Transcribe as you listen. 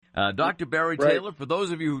Dr. Barry Right. Taylor, for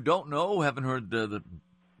those of you who don't know, haven't heard the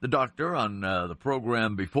doctor on the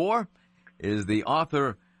program before, is the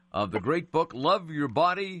author of the great book, Love Your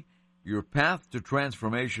Body, Your Path to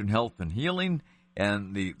Transformation, Health, and Healing.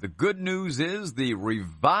 And the good news is the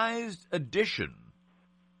revised edition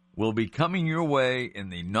will be coming your way in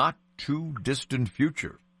the not-too-distant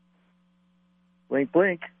future. Blink,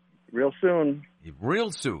 blink. Real soon.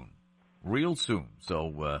 Real soon. Real soon.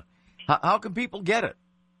 So how can people get it?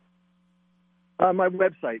 My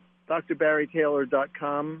website,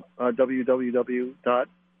 drbarrytaylor.com, www.dr,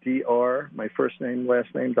 my first name,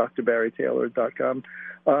 last name, drbarrytaylor.com.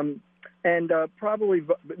 And probably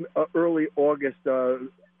early August,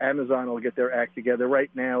 Amazon will get their act together. Right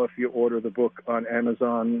now, if you order the book on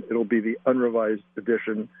Amazon, it'll be the unrevised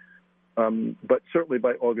edition. But certainly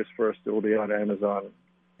by August 1st, it will be on Amazon.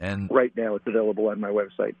 And right now, it's available on my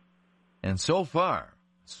website. And so far,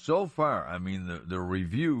 I mean, the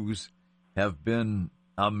reviews have been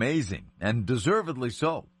amazing, and deservedly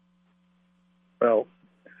so. Well,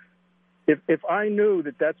 if I knew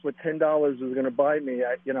that that's what $10 was going to buy me,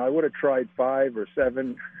 I would have tried 5 or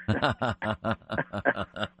 7.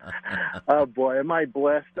 Oh boy, am I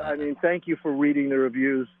blessed! I mean, thank you for reading the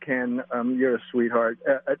reviews, Ken. You're a sweetheart.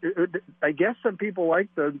 I guess some people like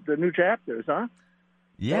the new chapters, huh?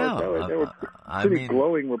 Yeah, they were pretty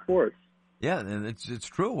glowing reports. Yeah, and it's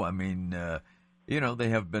true. I mean, they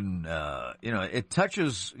have been, it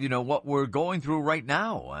touches, what we're going through right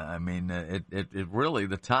now. I mean, it really,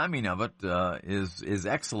 the timing of it is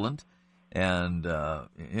excellent, and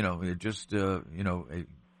it just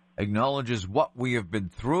acknowledges what we have been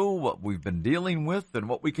through, what we've been dealing with, and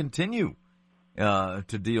what we continue to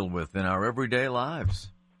deal with in our everyday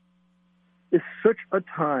lives. It's such a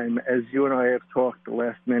time, as you and I have talked the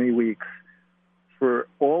last many weeks, for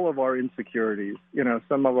all of our insecurities.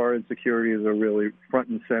 Some of our insecurities are really front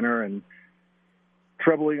and center and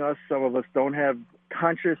troubling us. Some of us don't have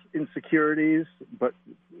conscious insecurities, but,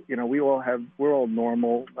 we're all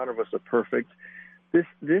normal. None of us are perfect. This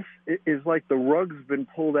is like the rug's been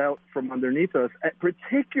pulled out from underneath us,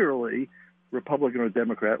 particularly Republican or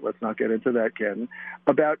Democrat, let's not get into that, Ken,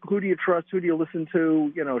 about who do you trust, who do you listen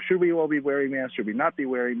to, should we all be wearing masks, should we not be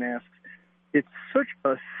wearing masks? It's such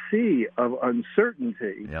a sea of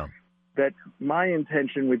uncertainty that my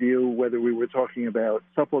intention with you, whether we were talking about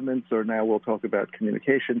supplements or now we'll talk about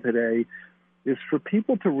communication today, is for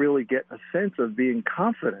people to really get a sense of being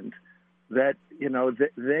confident that,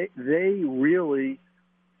 they really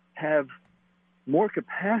have more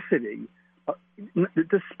capacity,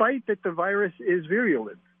 despite that the virus is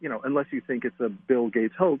virulent, unless you think it's a Bill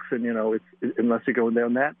Gates hoax and, unless you're going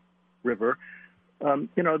down that river.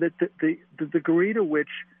 That the degree to which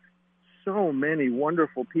so many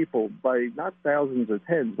wonderful people, by not thousands or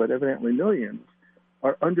tens, but evidently millions,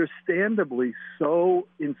 are understandably so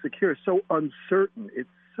insecure, so uncertain. It's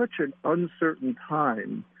such an uncertain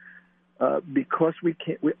time because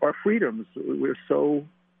our freedoms, we're so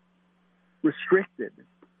restricted.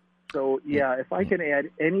 So, if I can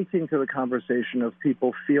add anything to the conversation of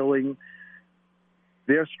people feeling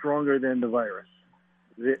they're stronger than the virus,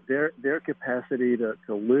 their capacity to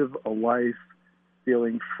live a life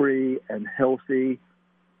feeling free and healthy,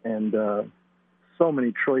 and so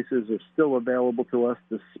many choices are still available to us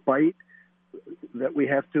despite that we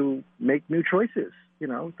have to make new choices.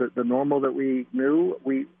 The normal that we knew,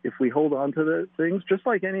 if we hold on to the things, just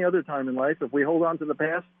like any other time in life, if we hold on to the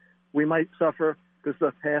past, we might suffer because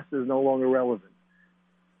the past is no longer relevant.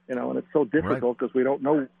 And it's so difficult because we don't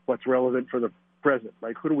know what's relevant for the present.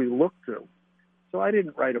 Like, who do we look to? So I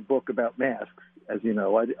didn't write a book about masks, as you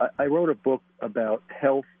know. I wrote a book about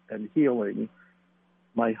health and healing.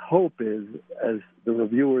 My hope is, as the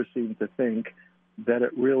reviewers seem to think, that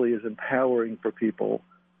it really is empowering for people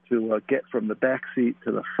to get from the back seat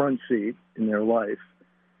to the front seat in their life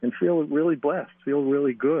and feel really blessed, feel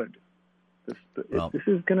really good. This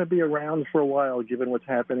is going to be around for a while, given what's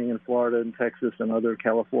happening in Florida and Texas and other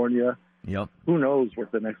California. Yep. Who knows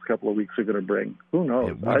what the next couple of weeks are going to bring? Who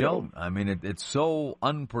knows? We don't. I mean, it's so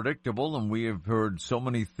unpredictable, and we have heard so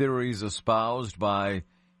many theories espoused by,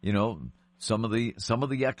 some of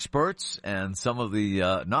the experts and some of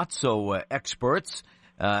the not so experts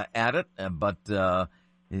at it. But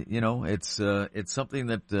it's something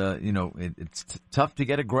that it's tough to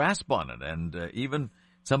get a grasp on it, and even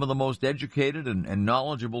some of the most educated and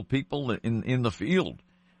knowledgeable people in the field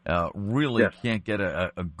really can't get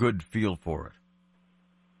a good feel for it.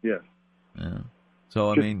 Yes. Yeah.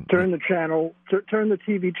 So, turn the channel, turn the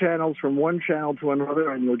TV channels from one channel to another,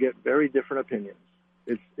 and you'll get very different opinions.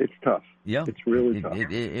 It's tough. Yeah. It's really tough.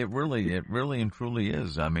 It really and truly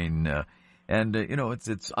is. I mean, And,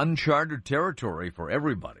 it's uncharted territory for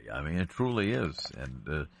everybody. I mean, it truly is.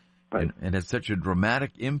 And it has such a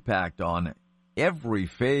dramatic impact on every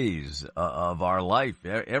phase of our life,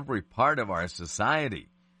 every part of our society.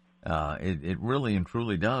 It really and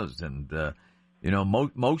truly does. And,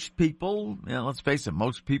 most people, let's face it,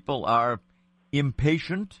 most people are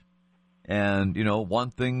impatient and,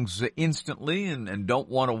 want things instantly and don't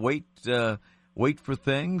want to wait for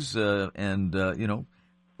things, and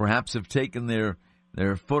perhaps have taken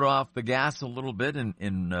their foot off the gas a little bit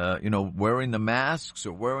in wearing the masks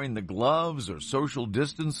or wearing the gloves or social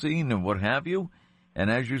distancing and what have you. And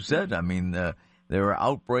as you said, I mean, there are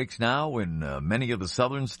outbreaks now in many of the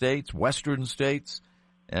southern states, western states,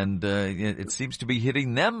 and it seems to be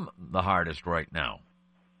hitting them the hardest right now.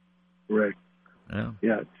 Right.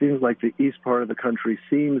 Yeah, it seems like the east part of the country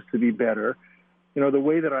seems to be better. The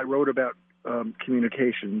way that I wrote about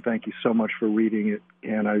communication, thank you so much for reading it,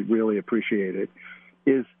 and I really appreciate it,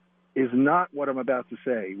 is not what I'm about to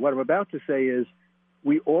say. What I'm about to say is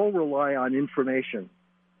we all rely on information,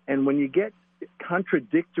 and when you get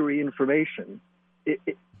contradictory information,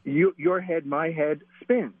 your head, my head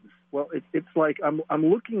spins. Well, it's like I'm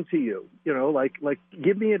looking to you, like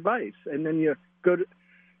give me advice, and then you go to.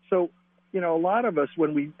 So, a lot of us,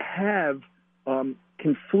 when we have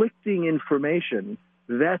conflicting information,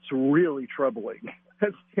 that's really troubling.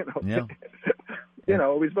 That's, Yeah.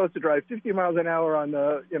 Are we supposed to drive 50 miles an hour on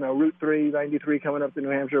the, Route 393 coming up to New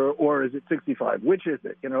Hampshire, or is it 65? Which is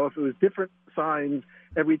it? If it was different signs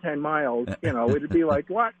every 10 miles, it'd be like,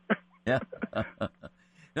 what? Yeah.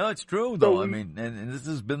 No, it's true, though. I mean, and this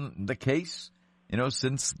has been the case,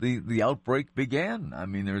 since the outbreak began. I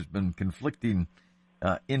mean, there's been conflicting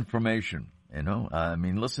information, I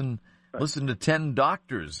mean, listen to 10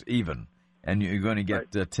 doctors even, and you're going to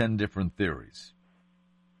get 10 different theories.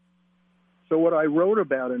 So what I wrote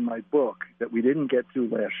about in my book that we didn't get to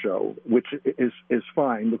last show, which is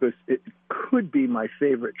fine because it could be my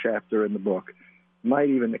favorite chapter in the book, might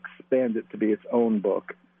even expand it to be its own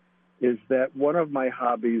book, is that one of my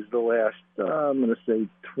hobbies the last, I'm going to say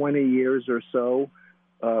 20 years or so,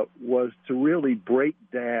 was to really break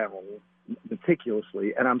down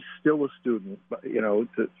meticulously, and I'm still a student, but, to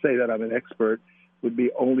say that I'm an expert would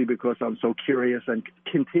be only because I'm so curious and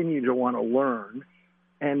continue to want to learn.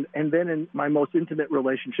 And then in my most intimate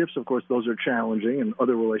relationships, of course, those are challenging, and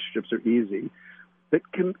other relationships are easy. But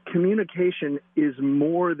communication is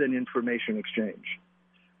more than information exchange.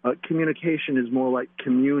 Communication is more like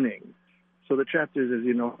communing. So the chapters, as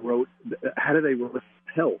you know, wrote, how do they relate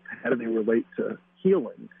to health? How do they relate to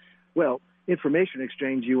healing? Well, information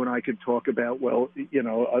exchange, you and I could talk about,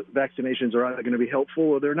 vaccinations are either going to be helpful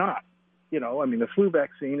or they're not. I mean, the flu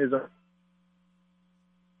vaccine is a...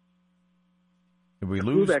 Did we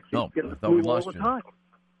lose? No, I thought we lost all the you. time.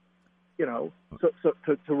 So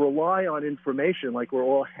to rely on information like we're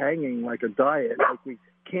all hanging like a diet, like we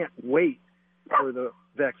can't wait for the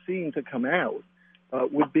vaccine to come out,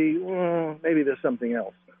 would be, maybe there's something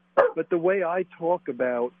else. But the way I talk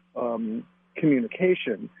about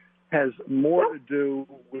communication has more to do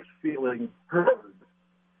with feeling heard.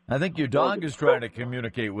 I think your dog is trying to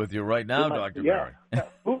communicate with you right now, Dr. Barry.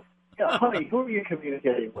 Honey, who are you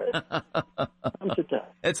communicating with? Come sit down.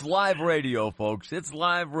 It's live radio, folks. It's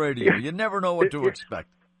live radio. You never know what to expect.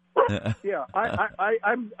 Yeah,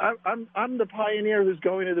 I'm the pioneer who's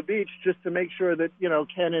going to the beach just to make sure that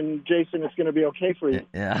Ken and Jason is going to be okay for you.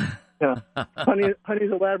 Yeah. Honey's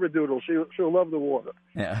a labradoodle. She'll love the water.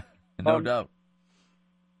 Yeah, no doubt.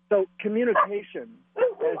 So communication,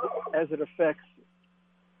 as it affects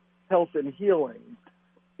health and healing,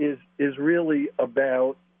 is really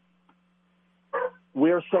about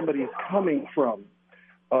where somebody's coming from.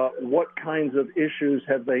 What kinds of issues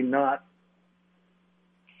have they not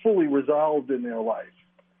fully resolved in their life?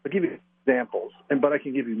 I'll give you examples, but I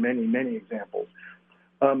can give you many, many examples.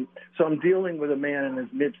 So I'm dealing with a man in his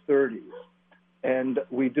mid-30s, and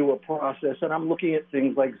we do a process, and I'm looking at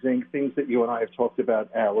things like zinc, things that you and I have talked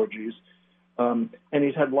about, allergies. And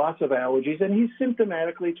he's had lots of allergies, and he's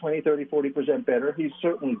symptomatically 20, 30, 40% better. He's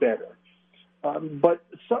certainly better. But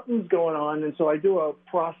something's going on, and so I do a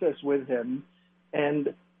process with him,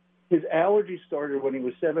 and his allergy started when he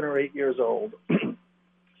was 7 or 8 years old,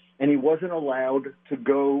 and he wasn't allowed to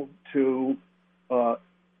go to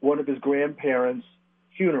one of his grandparents'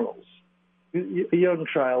 funerals. A young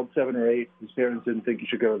child, 7 or 8, his parents didn't think he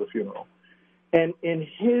should go to the funeral. And in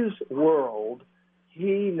his world,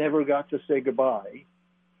 he never got to say goodbye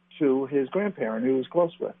to his grandparent who he was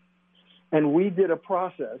close with. And we did a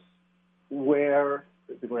process where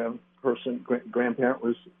the grandparent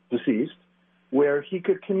was deceased, where he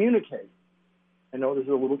could communicate I know this is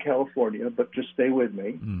a little California, but just stay with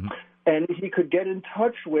me. Mm-hmm. And he could get in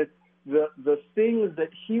touch with the things that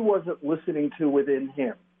he wasn't listening to within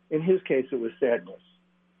him. In his case, it was sadness.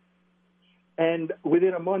 And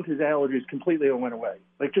within a month, his allergies completely went away.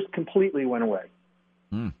 Like, just completely went away.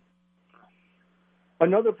 Mm.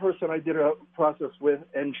 Another person I did a process with,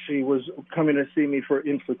 and she was coming to see me for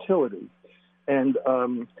infertility. And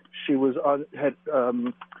she was had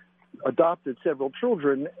adopted several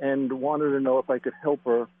children and wanted to know if I could help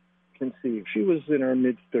her conceive. She was in her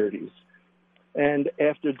mid-30s. And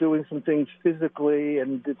after doing some things physically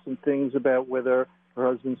and did some things about whether her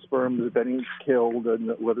husband's sperm was getting killed and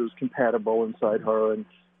whether it was compatible inside her and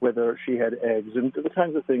whether she had eggs and the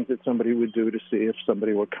kinds of things that somebody would do to see if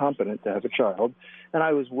somebody were competent to have a child. And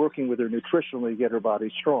I was working with her nutritionally to get her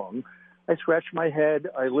body strong. I scratched my head.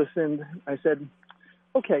 I listened. I said,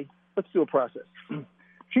 okay, let's do a process.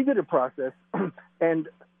 She did a process, and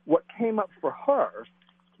what came up for her,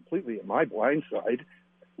 completely in my blind side,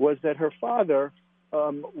 was that her father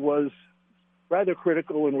was rather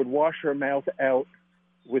critical and would wash her mouth out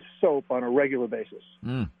with soap on a regular basis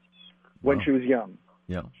when she was young.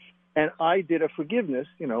 Yeah. And I did a forgiveness,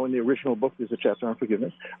 in the original book there's a chapter on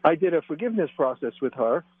forgiveness. I did a forgiveness process with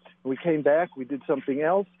her. We came back, we did something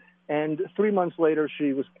else, and 3 months later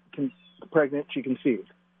she was pregnant, she conceived.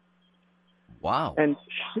 Wow.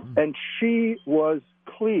 And she was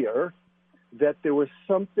clear that there was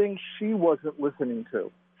something she wasn't listening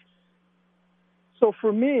to. So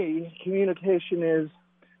for me, communication is,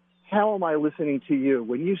 how am I listening to you?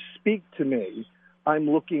 When you speak to me, I'm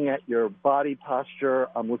looking at your body posture,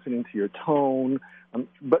 I'm listening to your tone.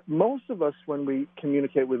 But most of us, when we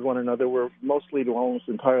communicate with one another, we're mostly to almost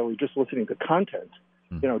entirely just listening to content,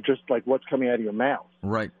 just like what's coming out of your mouth.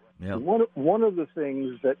 Right. Yeah. One of the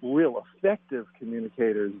things that real effective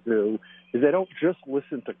communicators do is they don't just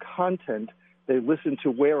listen to content, they listen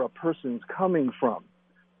to where a person's coming from.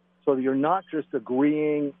 So you're not just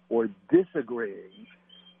agreeing or disagreeing.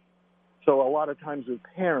 So a lot of times with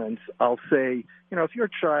parents, I'll say, if your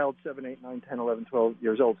child, 7, 8, 9, 10, 11, 12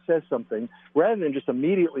 years old, says something, rather than just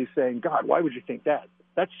immediately saying, God, why would you think that?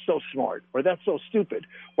 That's so smart, or that's so stupid.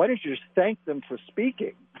 Why don't you just thank them for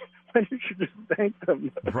speaking? Why don't you just thank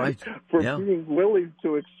them for being willing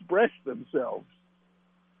to express themselves?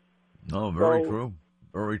 Oh, very true.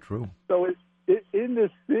 Very true. So in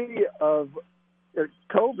this sea of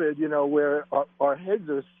COVID, where our heads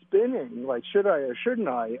are spinning, like should I or shouldn't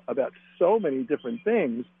I, about so many different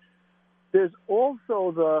things, there's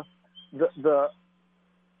also the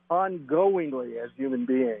ongoingly as human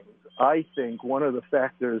beings, I think one of the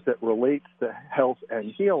factors that relates to health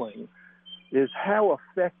and healing is how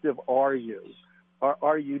effective are you?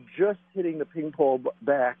 Are you just hitting the ping pong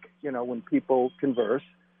back, when people converse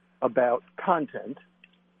about content,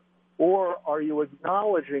 or are you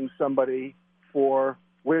acknowledging somebody for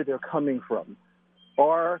where they're coming from?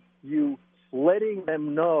 Are you letting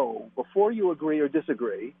them know, before you agree or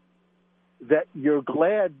disagree, that you're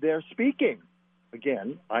glad they're speaking?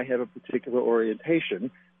 Again, I have a particular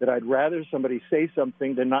orientation that I'd rather somebody say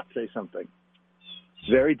something than not say something.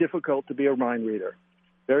 Very difficult to be a mind reader.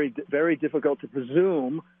 Very, very difficult to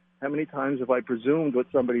presume. How many times have I presumed what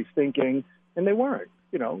somebody's thinking, and they weren't?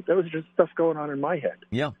 There was just stuff going on in my head.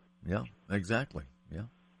 Yeah, exactly. Yeah.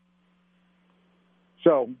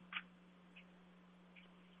 So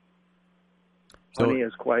Honey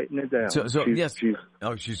is quieting it down.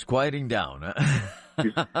 She's quieting down.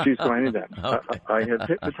 she's quieting down. Okay. I have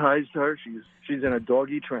hypnotized her. She's in a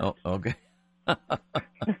doggy trance. Oh, okay.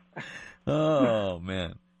 Oh,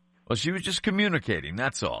 man. Well, she was just communicating,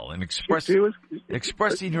 that's all, and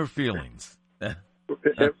expressing her feelings.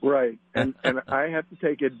 Right. And I have to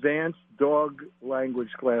take advanced dog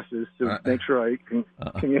language classes to make sure I can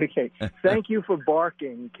communicate. Thank you for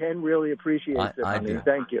barking. Ken really appreciates it, honey.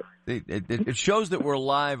 Thank you. It shows that we're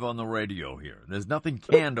live on the radio here. There's nothing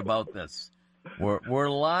canned about this. We're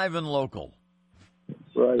live and local.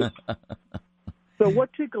 Right. So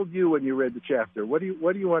what tickled you when you read the chapter? What do you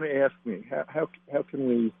want to ask me? How can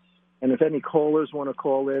we? And if any callers want to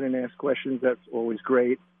call in and ask questions, that's always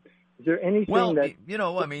great. Is there anything that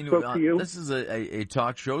spoke to you? This is a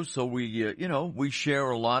talk show, so we share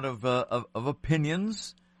a lot of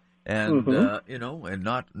opinions, and and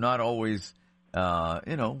not always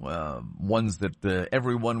ones that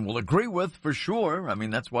everyone will agree with for sure. I mean,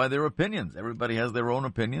 that's why they're opinions. Everybody has their own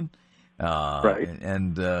opinion, right?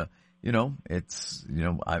 And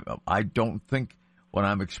I don't think when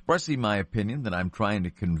I'm expressing my opinion that I'm trying to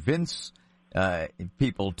convince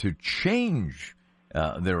people to change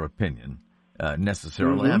their opinion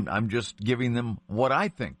necessarily. Mm-hmm. I'm just giving them what I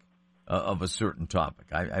think of a certain topic.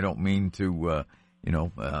 I don't mean to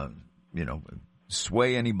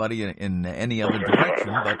sway anybody in any other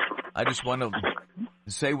direction, but I just want to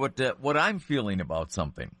say what I'm feeling about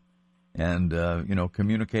something, and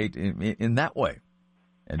communicate in that way,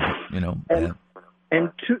 and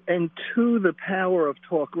to the power of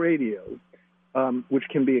talk radio, which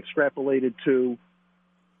can be extrapolated to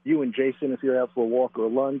you and Jason if you're out for a walk or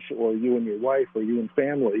lunch, or you and your wife, or you and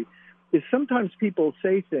family, is sometimes people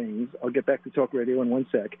say things. I'll get back to talk radio in one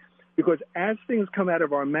sec, because as things come out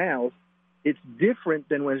of our mouth, it's different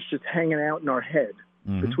than when it's just hanging out in our head,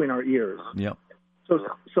 between our ears. Yep.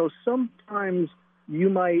 So sometimes you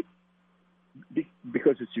might,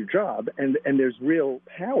 because it's your job, and there's real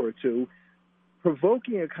power to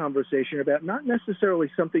provoking a conversation about not necessarily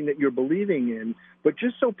something that you're believing in, but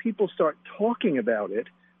just so people start talking about it,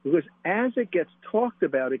 because as it gets talked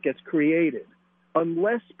about, it gets created.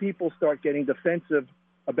 Unless people start getting defensive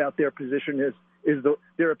about their position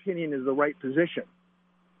their opinion is the right position.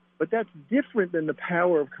 But that's different than the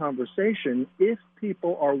power of conversation if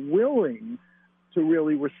people are willing to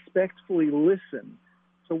really respectfully listen.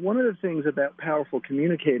 So one of the things about powerful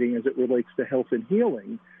communicating as it relates to health and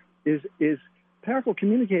healing is powerful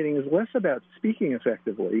communicating is less about speaking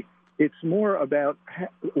effectively. It's more about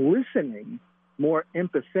listening more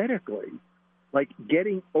empathetically, like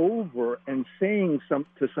getting over and saying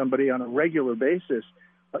to somebody on a regular basis.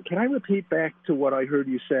 Can I repeat back to what I heard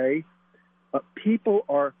you say? People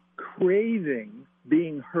are craving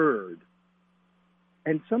being heard.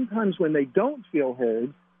 And sometimes when they don't feel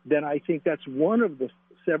heard, then I think that's one of the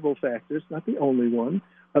several factors, not the only one,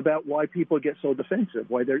 about why people get so defensive,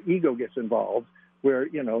 why their ego gets involved, where,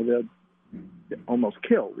 they're almost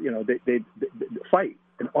killed. They fight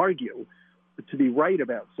and argue to be right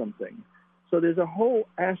about something. So there's a whole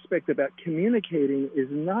aspect about communicating is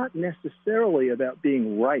not necessarily about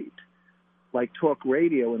being right. Like talk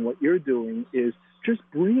radio and what you're doing is just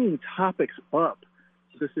bringing topics up.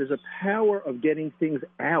 Because there's a power of getting things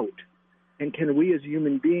out. And can we as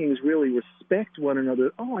human beings really respect one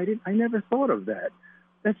another? Oh, I never thought of that.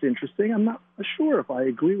 That's interesting. I'm not sure if I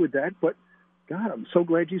agree with that, but God, I'm so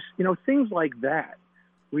glad things like that,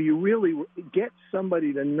 where you really get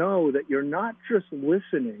somebody to know that you're not just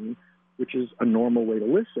listening, which is a normal way to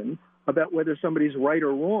listen, about whether somebody's right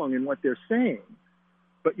or wrong in what they're saying,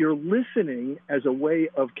 but you're listening as a way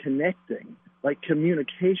of connecting. Like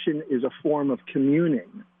communication is a form of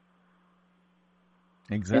communing.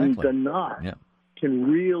 Exactly. And the knot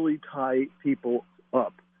can really tie people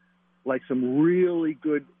up. Like some really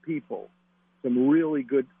good people,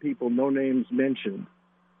 no names mentioned,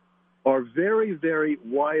 are very, very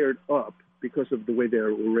wired up because of the way they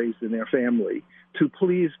were raised in their family to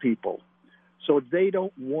please people. So they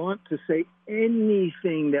don't want to say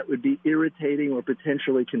anything that would be irritating or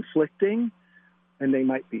potentially conflicting. And they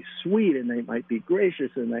might be sweet, and they might be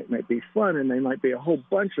gracious, and they might be fun, and they might be a whole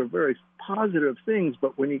bunch of very positive things.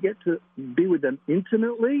 But when you get to be with them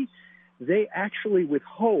intimately, they actually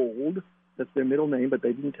withhold, that's their middle name, but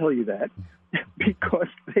they didn't tell you that, because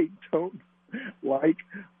they don't like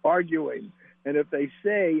arguing. And if they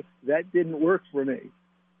say, that didn't work for me,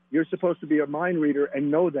 you're supposed to be a mind reader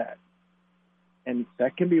and know that. And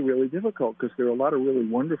that can be really difficult, because there are a lot of really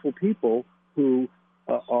wonderful people who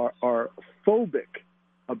are phobic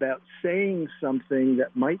about saying something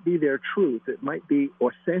that might be their truth. It might be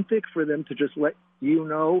authentic for them to just let you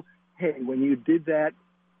know, hey, when you did that,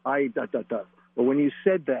 I ... Or when you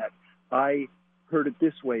said that, I heard it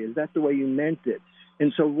this way. Is that the way you meant it?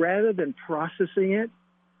 And so rather than processing it,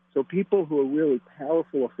 so people who are really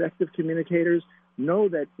powerful, effective communicators know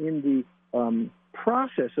that in the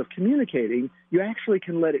process of communicating, you actually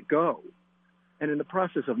can let it go. And in the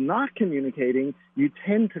process of not communicating, you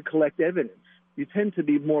tend to collect evidence. You tend to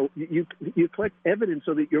be more, you collect evidence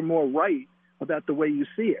so that you're more right about the way you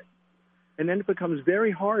see it. And then it becomes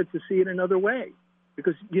very hard to see it another way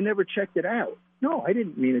because you never checked it out. No, I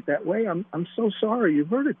didn't mean it that way. I'm so sorry you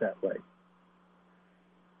heard it that way.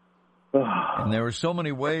 And there are so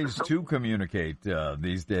many ways to communicate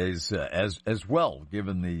these days as well,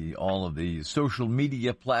 given all of the social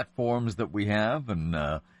media platforms that we have and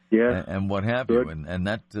what have you, and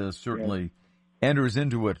that certainly enters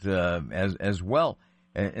into it as well.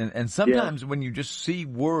 And sometimes when you just see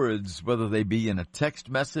words, whether they be in a text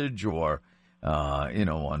message or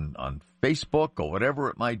on Facebook or whatever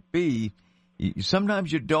it might be,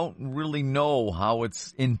 sometimes you don't really know how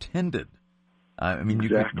it's intended. I mean,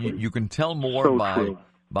 exactly. you can tell more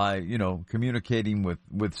by communicating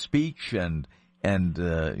with speech and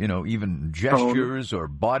even gestures or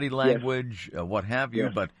body language, what have you.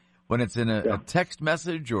 Yes. But when it's in a text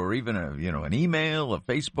message or even an email, a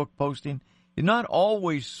Facebook posting, you're not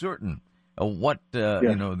always certain what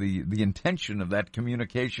the intention of that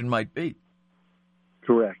communication might be.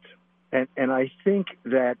 Correct. And I think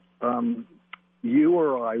that you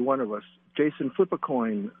or I, one of us, Jason, flip a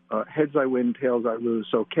coin, heads I win, tails I lose.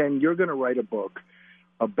 So, Ken, you're going to write a book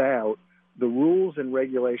about the rules and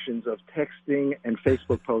regulations of texting and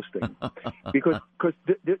Facebook posting, because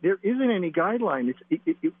there isn't any guideline.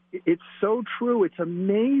 It's so true. It's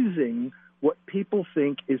amazing what people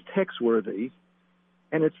think is text worthy,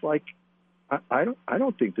 and it's like, I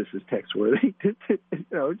don't think this is text worthy. It's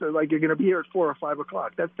like you're going to be here at 4 or 5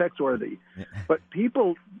 o'clock. That's text worthy. But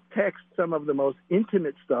people text some of the most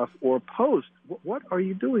intimate stuff or post. What are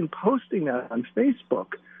you doing posting that on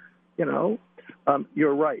Facebook?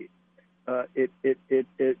 You're right.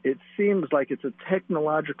 It seems like it's a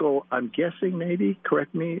technological, I'm guessing maybe,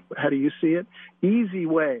 correct me, how do you see it? Easy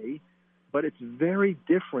way, but it's very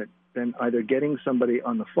different than either getting somebody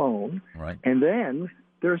on the phone. Right. And then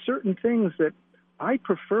there are certain things that I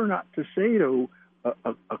prefer not to say to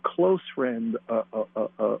a close friend, a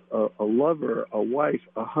lover, a wife,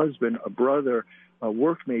 a husband, a brother, a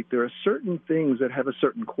workmate. There are certain things that have a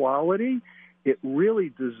certain quality. It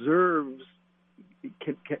really deserves,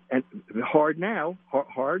 and hard now,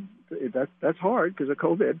 hard, that's hard because of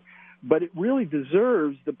COVID, but it really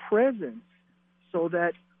deserves the presence so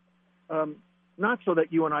that, not so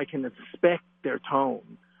that you and I can inspect their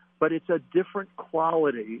tone, but it's a different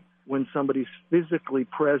quality when somebody's physically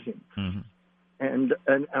present. Mm-hmm. And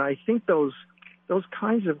I think those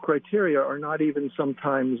kinds of criteria are not even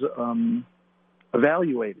sometimes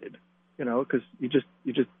evaluated, because you just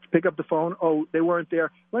pick up the phone. Oh, they weren't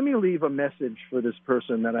there. Let me leave a message for this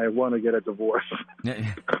person that I want to get a divorce. Let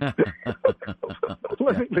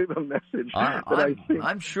me leave a message.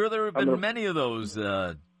 I'm sure there have been many of those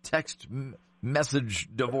text message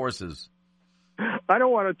divorces. I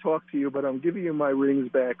don't want to talk to you, but I'm giving you my rings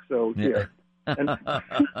back, so here. Or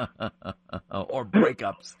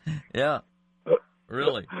breakups. Yeah,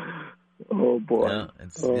 really. Oh boy.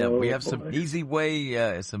 Yeah, we have some easy ways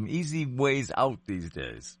out these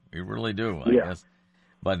days. We really do, I guess.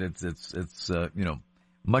 But it's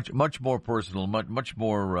much more personal, much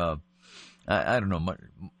more I don't know,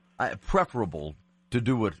 preferable to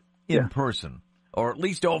do it in person, or at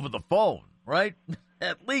least over the phone, right?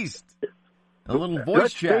 At least a little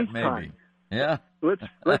voice chat, FaceTime. Maybe. Yeah. Let's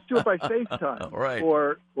do it by FaceTime, right?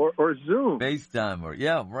 Or Zoom. FaceTime, or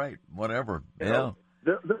right, whatever.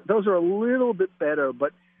 Those are a little bit better,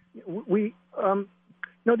 but we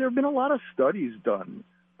there have been a lot of studies done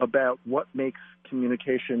about what makes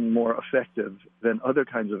communication more effective than other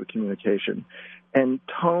kinds of communication. And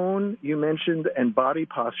tone, you mentioned, and body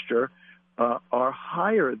posture are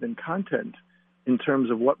higher than content in terms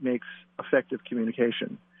of what makes effective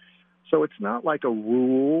communication. So it's not like a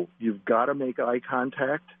rule, you've got to make eye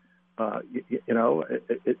contact.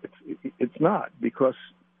 It's not, because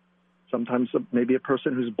sometimes maybe a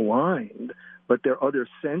person who's blind, but their other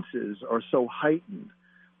senses are so heightened.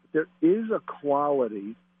 There is a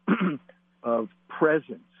quality of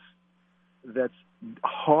presence that's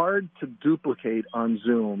hard to duplicate on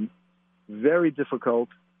Zoom, very difficult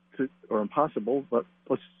or impossible, but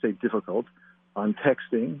let's say difficult, on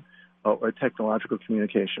texting or technological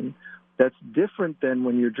communication. That's different than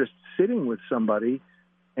when you're just sitting with somebody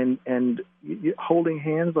and holding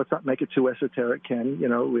hands. Let's not make it too esoteric, Ken.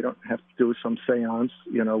 We don't have to do some seance,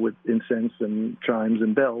 with incense and chimes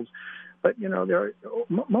and bells. But,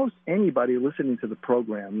 most anybody listening to the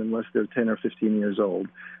program, unless they're 10 or 15 years old,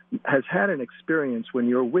 has had an experience when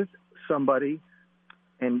you're with somebody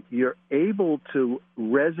and you're able to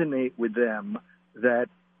resonate with them, that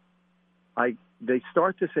they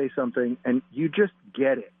start to say something and you just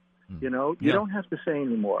get it. You don't have to say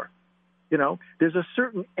anymore. There's a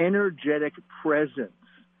certain energetic presence.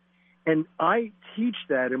 And I teach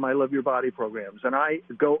that in my Love Your Body programs, and I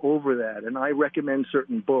go over that, and I recommend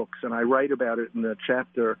certain books, and I write about it in the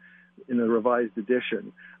chapter in the revised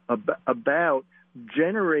edition about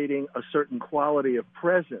generating a certain quality of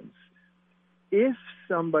presence. If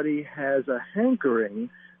somebody has a hankering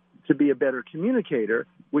to be a better communicator,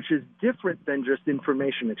 which is different than just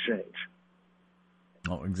information exchange.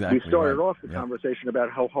 Oh, exactly. We started off the conversation about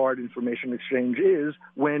how hard information exchange is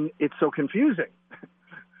when it's so confusing.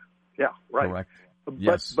 Yeah, right. Correct.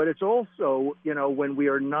 Yes. But it's also, when we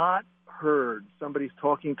are not heard, somebody's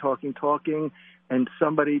talking, and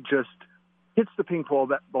somebody just hits the ping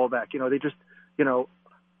pong ball back. They just,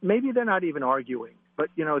 maybe they're not even arguing, but,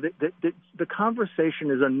 the conversation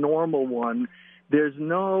is a normal one. There's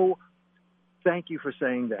no thank you for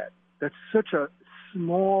saying that. That's such a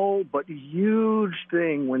small but huge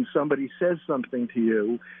thing when somebody says something to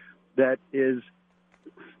you that is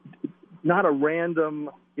not a random,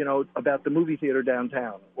 about the movie theater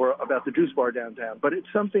downtown or about the juice bar downtown, but it's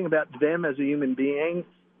something about them as a human being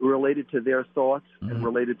related to their thoughts and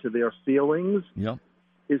related to their feelings,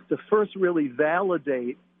 is to first really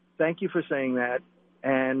validate, thank you for saying that,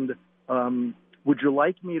 and would you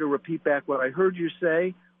like me to repeat back what I heard you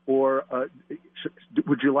say, or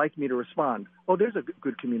would you like me to respond? Oh, there's a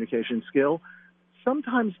good communication skill.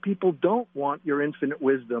 Sometimes people don't want your infinite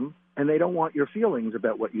wisdom, and they don't want your feelings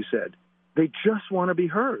about what you said. They just want to be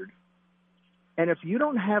heard. And if you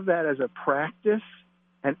don't have that as a practice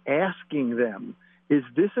and asking them, is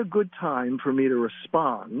this a good time for me to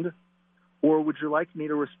respond, or would you like me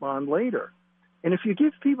to respond later? And if you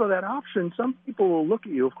give people that option, some people will look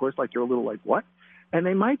at you, of course, like you're a little like, what? And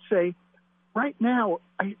they might say, right now,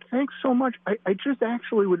 thanks so much. I just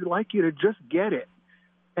actually would like you to just get it.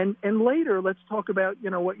 And later, let's talk about,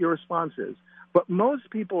 what your response is. But most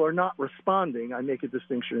people are not responding. I make a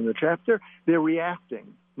distinction in the chapter. They're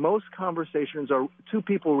reacting. Most conversations are two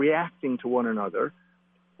people reacting to one another,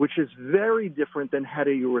 which is very different than how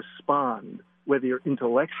do you respond, whether you're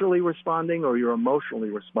intellectually responding or you're emotionally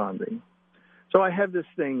responding. So I have this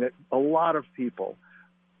thing that a lot of people,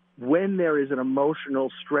 when there is an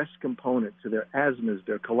emotional stress component to their asthmas,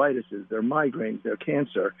 their colitis, their migraines, their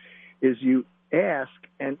cancer, is you ask,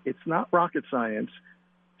 and it's not rocket science,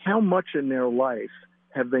 how much in their life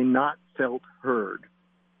have they not felt heard?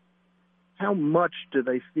 How much do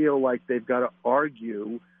they feel like they've got to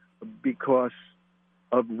argue because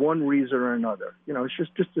of one reason or another? It's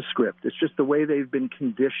just a script. It's just the way they've been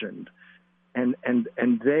conditioned. And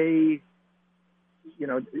they,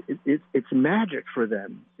 it's magic for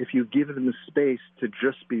them if you give them the space to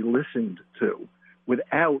just be listened to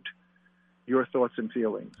without your thoughts and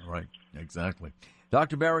feelings. Right, exactly.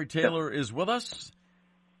 Dr. Barry Taylor is with us.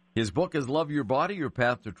 His book is Love Your Body, Your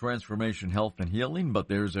Path to Transformation, Health, and Healing, but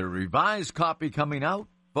there's a revised copy coming out,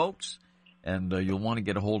 folks, and you'll want to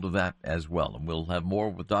get a hold of that as well. And we'll have more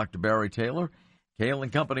with Dr. Barry Taylor. Kale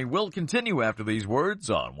and Company will continue after these words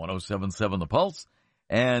on 107.7 The Pulse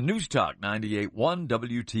and News Talk 98.1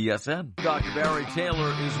 WTSN. Dr. Barry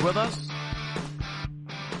Taylor is with us.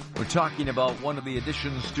 We're talking about one of the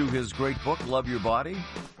additions to his great book, Love Your Body,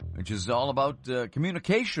 which is all about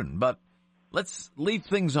communication, but let's leave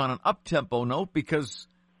things on an up-tempo note because,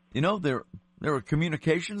 there are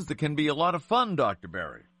communications that can be a lot of fun, Dr.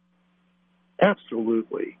 Barry.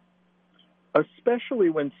 Absolutely. Especially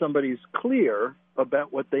when somebody's clear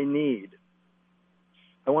about what they need.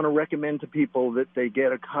 I want to recommend to people that they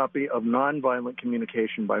get a copy of Nonviolent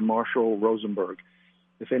Communication by Marshall Rosenberg.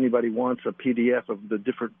 If anybody wants a PDF of the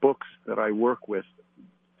different books that I work with,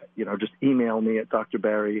 just email me at Dr.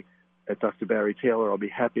 Barry Taylor. I'll be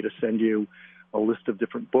happy to send you a list of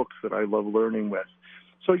different books that I love learning with.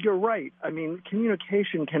 So you're right. I mean,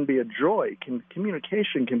 communication can be a joy.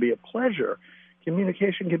 Communication can be a pleasure.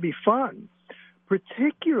 Communication can be fun,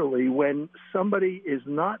 particularly when somebody is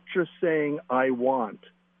not just saying, I want.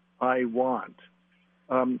 I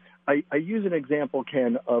use an example,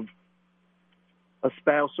 Ken, of a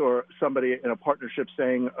spouse or somebody in a partnership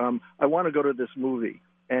saying, I want to go to this movie.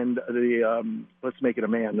 And let's make it a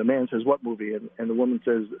man. The man says, what movie? And the woman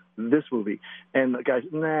says, this movie. And the guy says,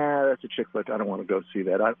 nah, that's a chick flick. I don't want to go see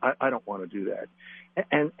that. I don't want to do that.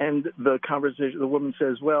 And the conversation, the woman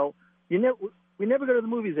says, well, we never go to the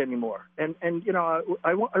movies anymore. And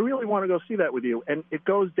I really want to go see that with you. And it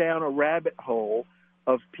goes down a rabbit hole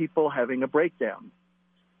of people having a breakdown.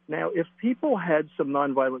 Now, if people had some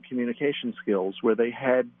nonviolent communication skills where they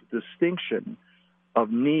had distinction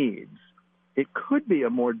of needs, it could be a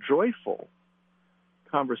more joyful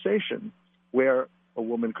conversation where a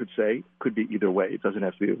woman could say, could be either way, it doesn't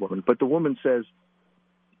have to be a woman, but the woman says,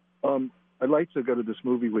 I'd like to go to this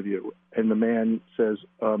movie with you. And the man says,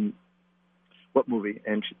 what movie?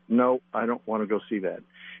 And no, I don't want to go see that.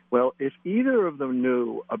 Well, if either of them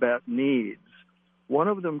knew about needs, one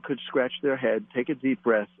of them could scratch their head, take a deep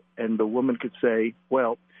breath, and the woman could say,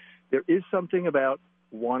 well, there is something about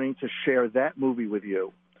wanting to share that movie with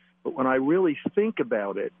you. But when I really think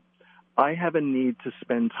about it, I have a need to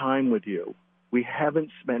spend time with you. We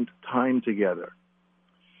haven't spent time together.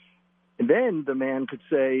 And then the man could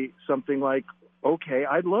say something like, okay,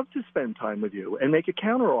 I'd love to spend time with you, and make a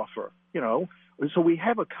counteroffer, So we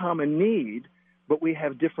have a common need, but we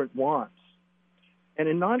have different wants. And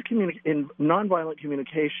in nonviolent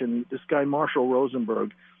communication, this guy Marshall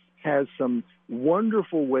Rosenberg has some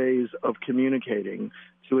wonderful ways of communicating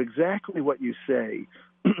to exactly what you say.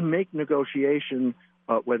 Make negotiation,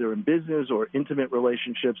 whether in business or intimate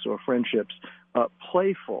relationships or friendships,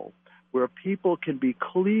 playful, where people can be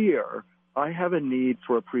clear, I have a need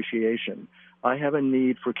for appreciation. I have a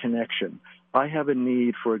need for connection. I have a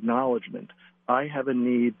need for acknowledgement. I have a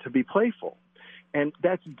need to be playful. And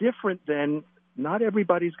that's different than not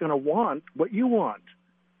everybody's going to want what you want,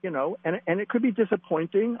 and it could be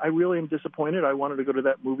disappointing. I really am disappointed. I wanted to go to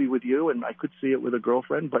that movie with you, and I could see it with a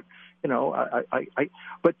girlfriend, but,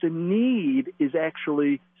 but the need is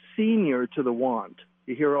actually senior to the want.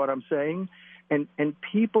 You hear what I'm saying? And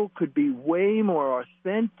people could be way more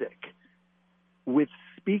authentic with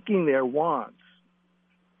speaking their wants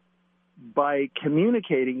by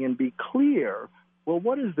communicating and be clear, well,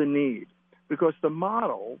 what is the need? Because the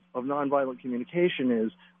model of nonviolent communication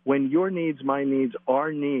is when your needs, my needs,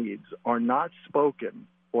 our needs are not spoken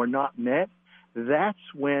or not met, that's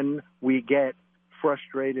when we get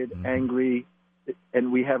frustrated, angry,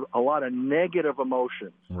 and we have a lot of negative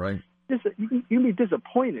emotions. Right. You can be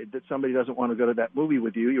disappointed that somebody doesn't want to go to that movie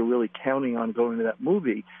with you. You're really counting on going to that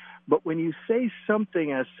movie. But when you say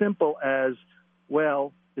something as simple as,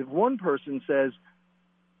 well, if one person says,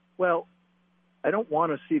 well, I don't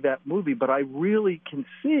want to see that movie, but I really can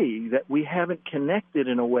see that we haven't connected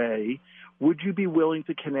in a way. Would you be willing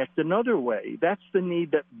to connect another way? That's the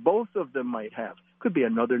need that both of them might have. Could be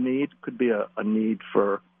another need, could be a need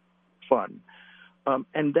for fun.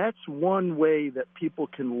 And that's one way that people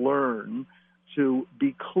can learn to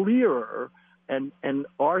be clearer and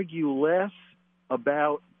argue less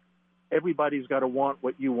about everybody's got to want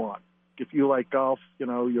what you want. If you like golf,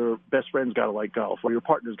 your best friend's got to like golf, or your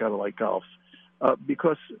partner's got to like golf.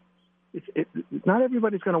 Because not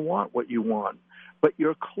everybody's going to want what you want, but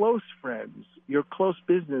your close friends, your close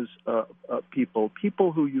business people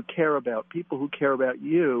who you care about, people who care about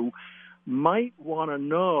you, might want to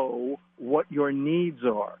know what your needs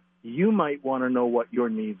are. You might want to know what your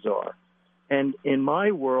needs are. And in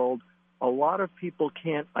my world, a lot of people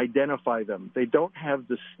can't identify them. They don't have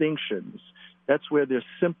distinctions. That's where this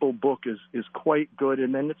simple book is quite good,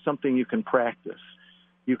 and then it's something you can practice.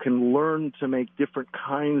 You can learn to make different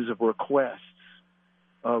kinds of requests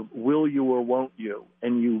of will you or won't you,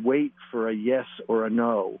 and you wait for a yes or a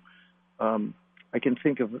no. I can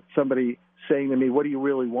think of somebody saying to me, what do you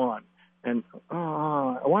really want? And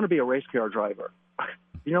I want to be a race car driver.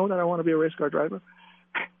 You know that I want to be a race car driver?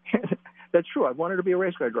 That's true. I wanted to be a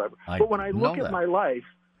race car driver. But when I look at my life,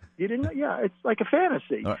 you didn't know? Yeah, it's like a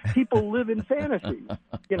fantasy. People live in fantasy.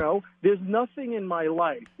 There's nothing in my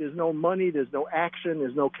life. There's no money. There's no action.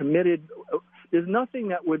 There's no committed. There's nothing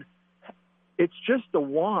that would. It's just a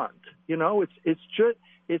want. It's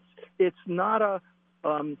not a.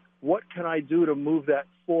 What can I do to move that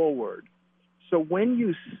forward? So when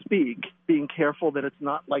you speak, being careful that it's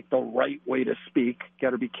not like the right way to speak.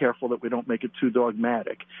 Got to be careful that we don't make it too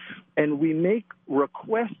dogmatic, and we make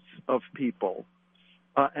requests of people.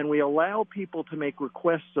 And we allow people to make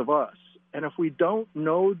requests of us. And if we don't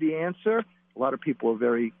know the answer, a lot of people are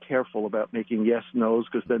very careful about making yes, no's,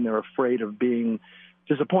 because then they're afraid of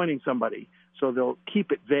disappointing somebody. So they'll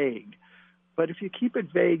keep it vague. But if you keep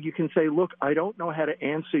it vague, you can say, look, I don't know how to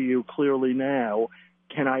answer you clearly now.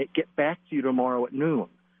 Can I get back to you tomorrow at noon?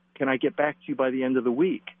 Can I get back to you by the end of the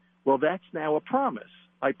week? Well, that's now a promise.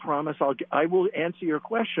 I promise I will answer your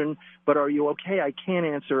question, but are you okay? I can't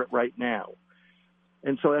answer it right now.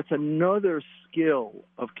 And so that's another skill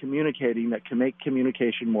of communicating that can make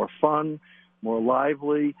communication more fun, more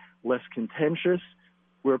lively, less contentious,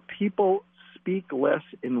 where people speak less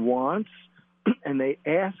in wants and they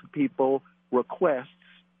ask people requests,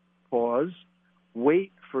 pause,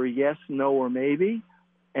 wait for yes, no, or maybe,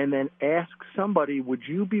 and then ask somebody, would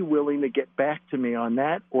you be willing to get back to me on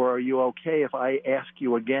that, or are you okay if I ask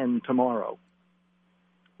you again tomorrow?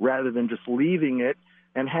 Rather than just leaving it.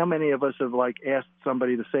 And how many of us have asked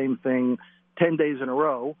somebody the same thing 10 days in a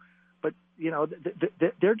row, but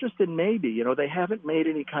they're just in maybe. They haven't made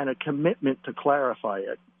any kind of commitment to clarify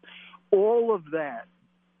it. All of that,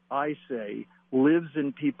 I say, lives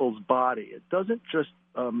in people's body. It doesn't just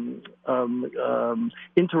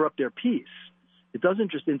interrupt their peace. It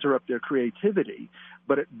doesn't just interrupt their creativity,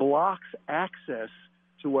 but it blocks access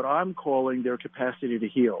to what I'm calling their capacity to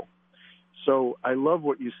heal. So I love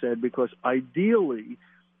what you said, because ideally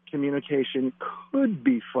communication could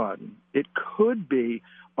be fun. It could be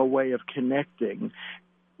a way of connecting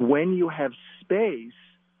when you have space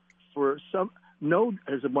for some. No,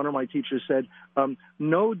 as one of my teachers said,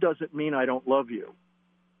 no doesn't mean I don't love you.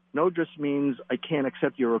 No just means I can't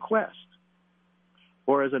accept your request.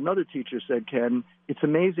 Or as another teacher said, Ken, it's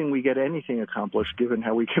amazing we get anything accomplished given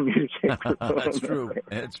how we communicate. That's true.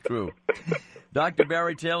 It's true. Dr.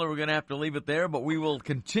 Barry Taylor, we're going to have to leave it there, but we will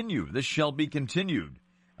continue. This shall be continued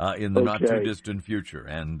in the not-too-distant future.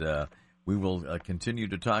 And we will continue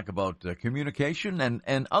to talk about communication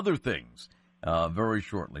and other things very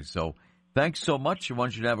shortly. So thanks so much. I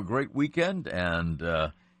want you to have a great weekend and,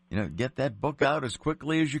 get that book out as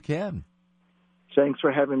quickly as you can. Thanks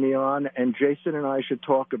for having me on. And Jason and I should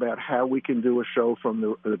talk about how we can do a show from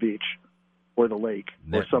the beach or the lake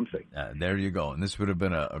or something. There you go. And this would have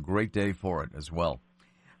been a great day for it as well.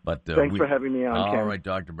 But thanks for having me on, Ken. All right,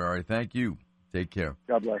 Dr. Barry. Thank you. Take care.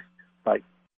 God bless. Bye.